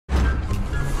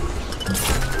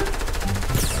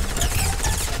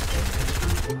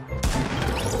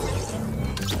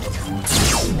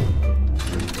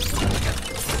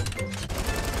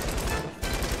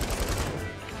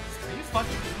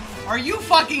you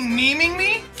fucking memeing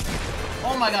me?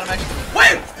 Oh my god, I'm actually.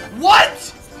 Wait!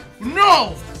 What?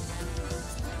 No!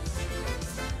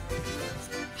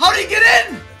 How did he get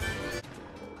in?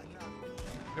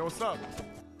 Yo, what's up?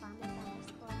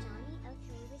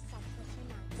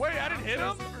 Wait, I didn't hit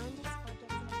him?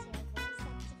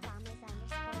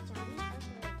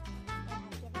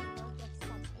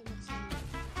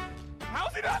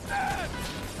 How's he not dead?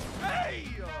 Hey!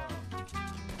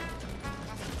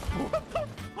 What the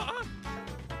fuck?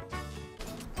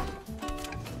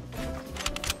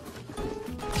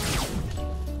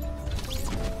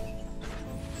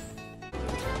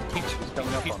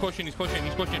 He's pushing.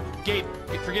 Gabe,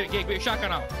 forget it, Gabe, get your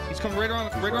shotgun out. He's coming right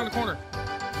around the corner.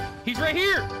 He's right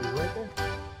here! He's right there?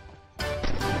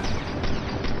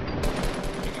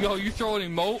 Yo, you throwing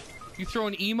emote? You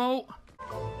throwing emote?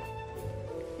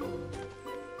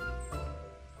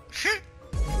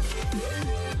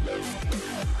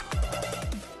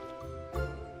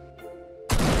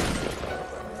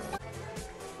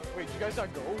 Wait, you guys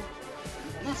not go?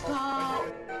 Let's go!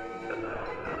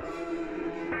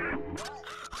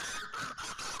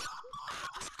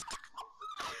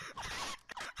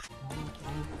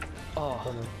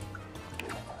 Oh.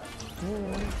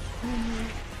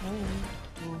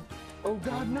 Oh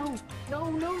god, no! No!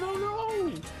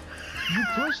 You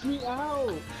pushed me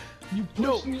out! You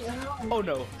pushed me out! Oh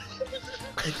no.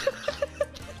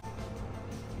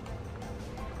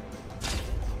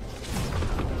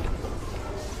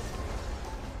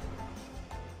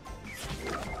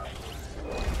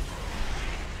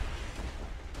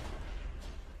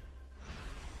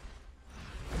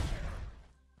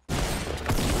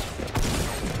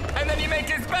 And then you make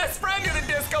his best friend do the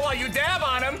disco while you dab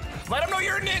on him. Let him know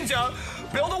you're a ninja.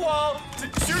 Build a wall,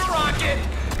 shoot a rocket,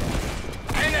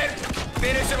 and then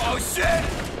finish him. Oh shit!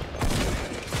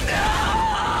 No!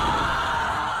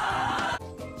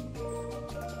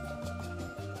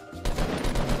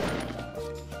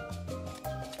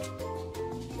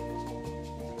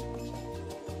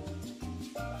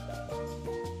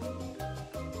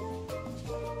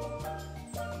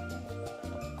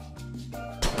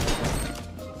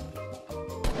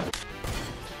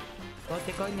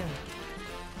 Kote konia.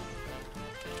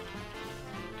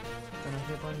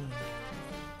 Conoce konia.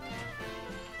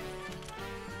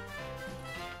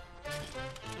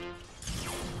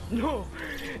 No,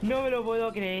 no me lo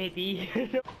puedo creer,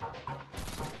 tío.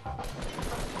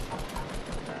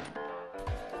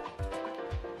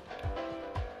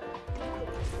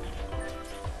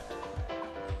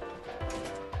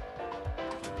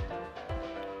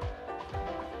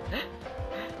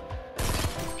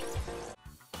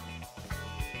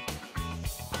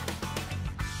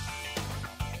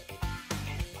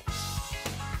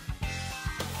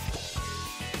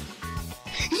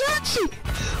 Yachi!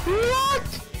 What?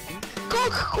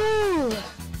 Cool!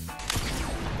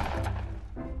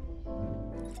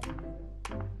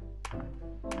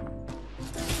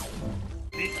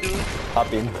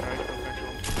 Hab ihn.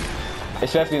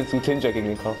 Ich werfe ihn zum Clincher gegen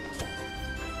den Kopf.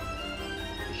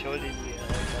 Ich hol ihn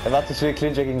mir. Warte, ich will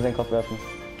Clincher gegen seinen Kopf werfen.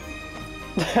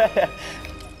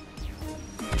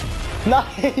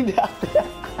 Nein! Der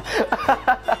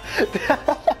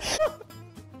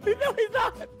No, he's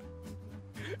not!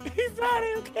 He's not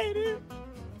okay, dude!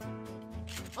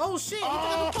 Oh shit! He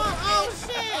took the pump! Oh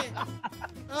shit!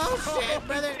 Oh shit,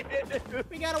 brother!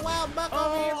 We got a wild buck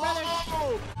over here, brother!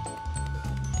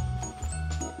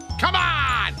 Come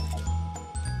on!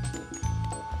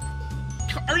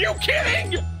 Are you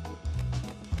kidding?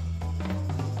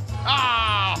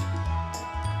 Ah!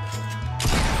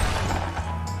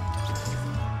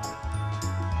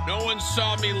 No one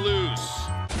saw me lose.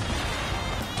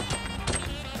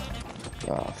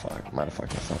 Oh fuck, might have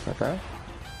fucked myself like that.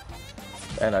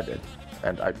 And I did.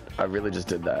 And I really just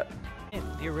did that.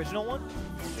 The original one?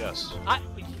 Yes.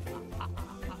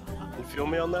 You feel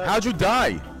me on that? How'd you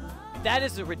die? That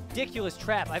is a ridiculous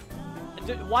trap.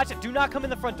 Watch it. Do not come in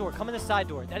the front door. Come in the side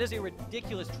door. That is a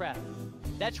ridiculous trap.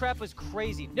 That trap was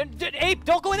crazy. Ape,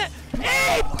 don't go in that.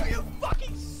 Ape, are you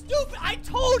fucking stupid? I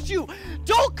told you,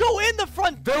 don't go in the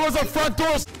front. There was a front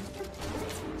door.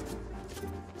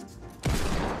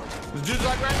 The dude's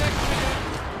like right next to me.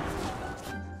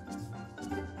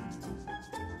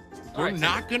 We're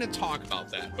not gonna talk about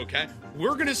that, okay?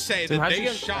 We're gonna say that they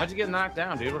shot. How'd you get knocked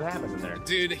down, dude? What happened in there?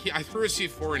 Dude, I threw a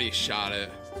C4 and he shot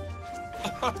it.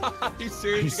 You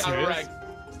serious? You got it right.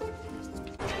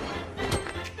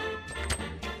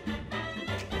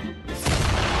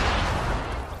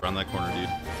 Around that corner, dude.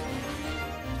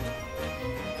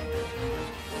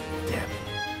 Damn it.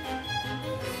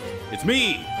 It's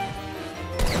me!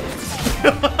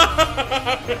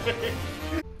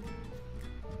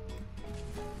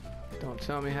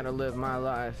 tell me how to live my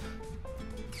life.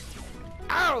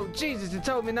 Oh, Jesus, it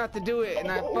told me not to do it,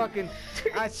 and I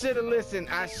should have listened.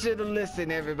 I should have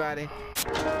listened, everybody.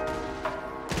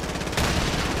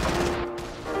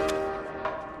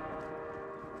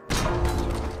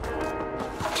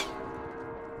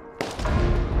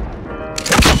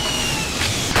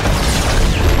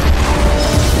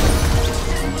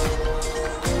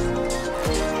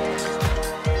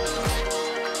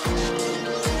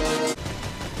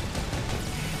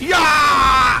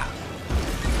 Yeah!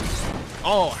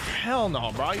 Oh, hell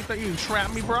no, bro. You thought you can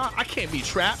trap me, bro? I can't be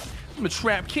trapped. I'm a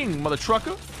trap king, mother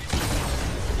trucker.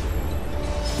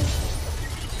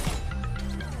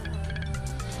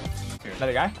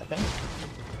 Another guy, I think.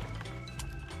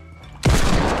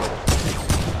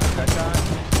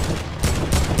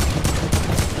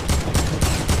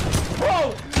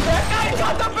 Bro, that guy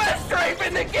got the best strafe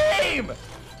in the game!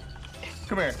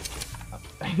 Come here.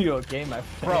 You okay, my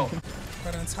friend? Bro.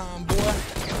 Right on time, boy.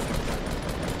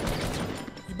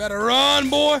 You better run,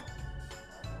 boy.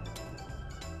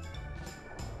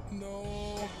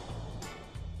 No.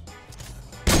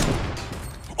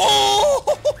 Oh!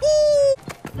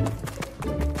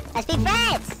 Let's be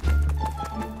friends.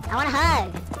 I want a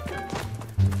hug.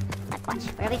 Watch,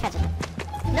 we're gonna be friends with him.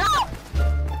 No!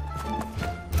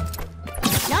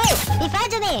 No! Be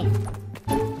friends with me!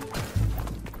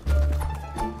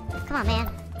 Come on, man.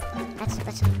 Let's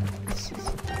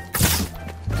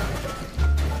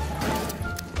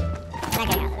I gotta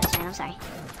get out of this, man. I'm sorry.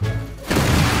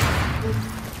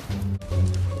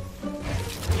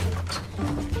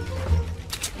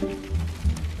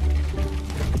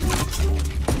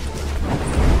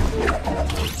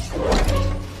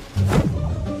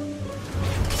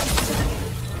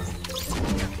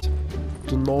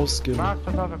 Du No-Skin.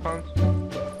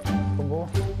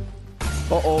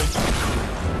 Oh oh.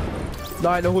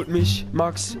 Nein, er holt mich.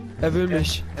 Max, er will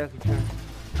mich.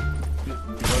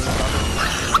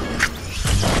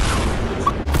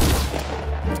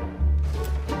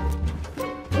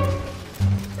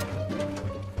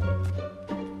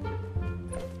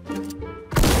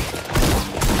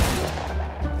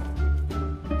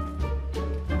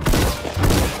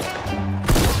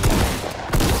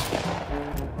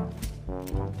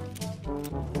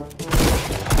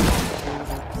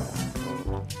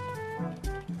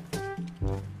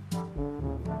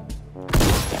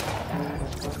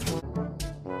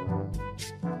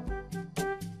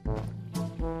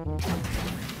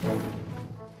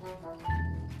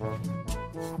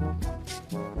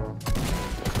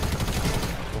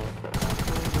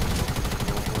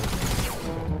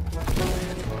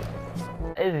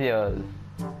 Is yours?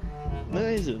 No,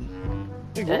 it isn't.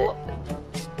 Wait, what?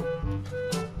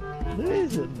 No, it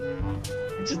isn't.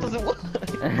 It just doesn't work.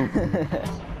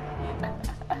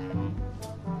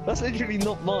 That's literally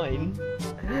not mine.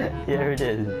 Here it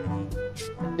is.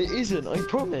 It isn't, I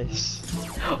promise.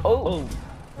 Oh!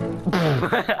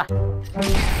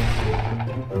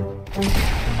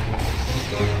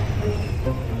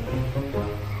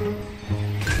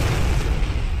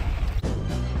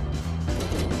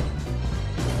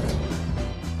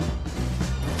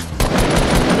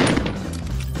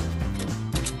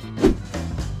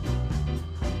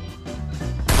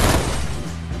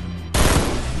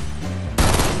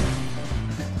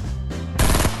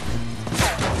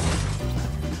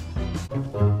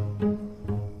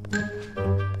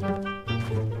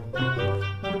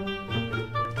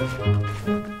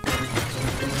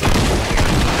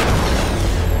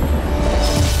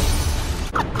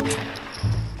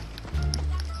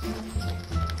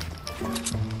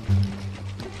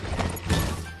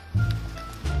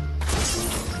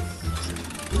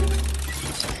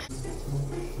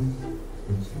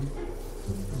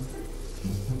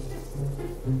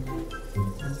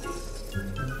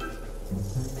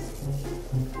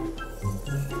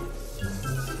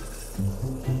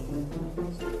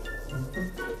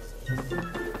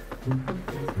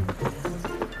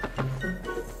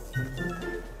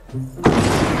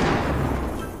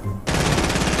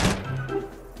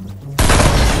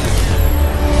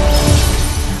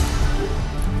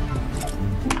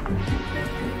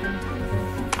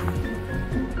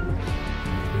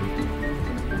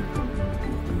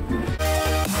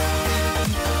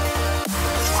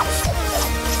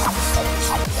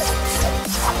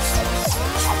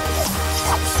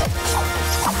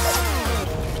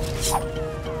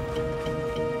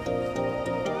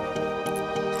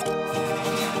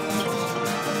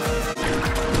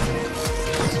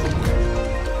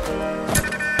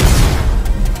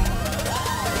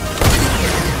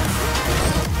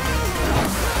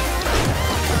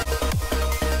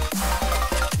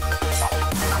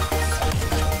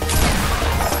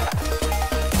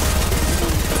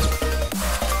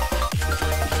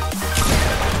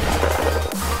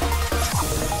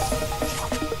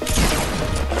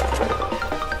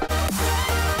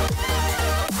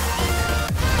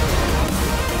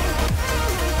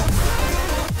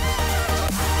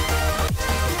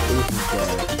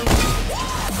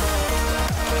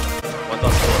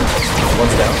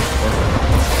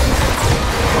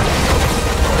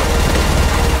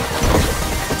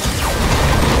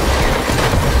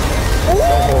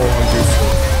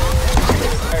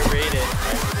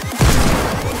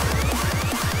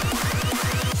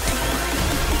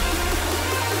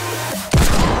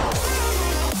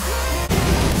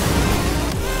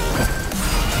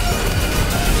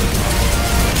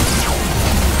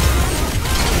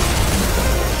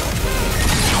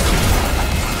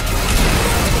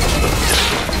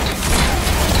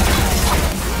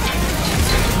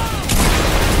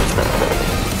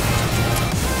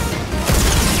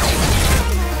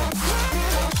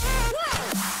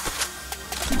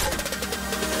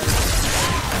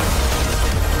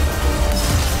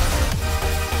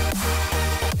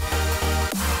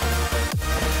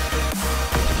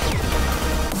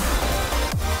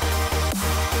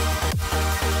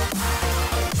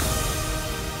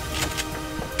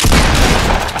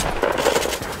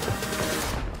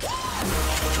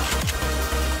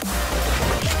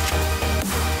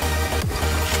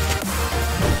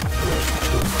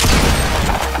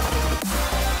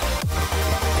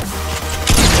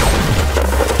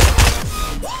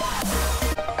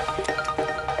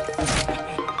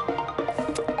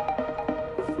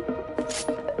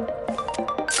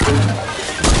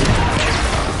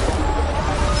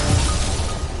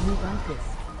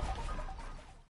 Lucas.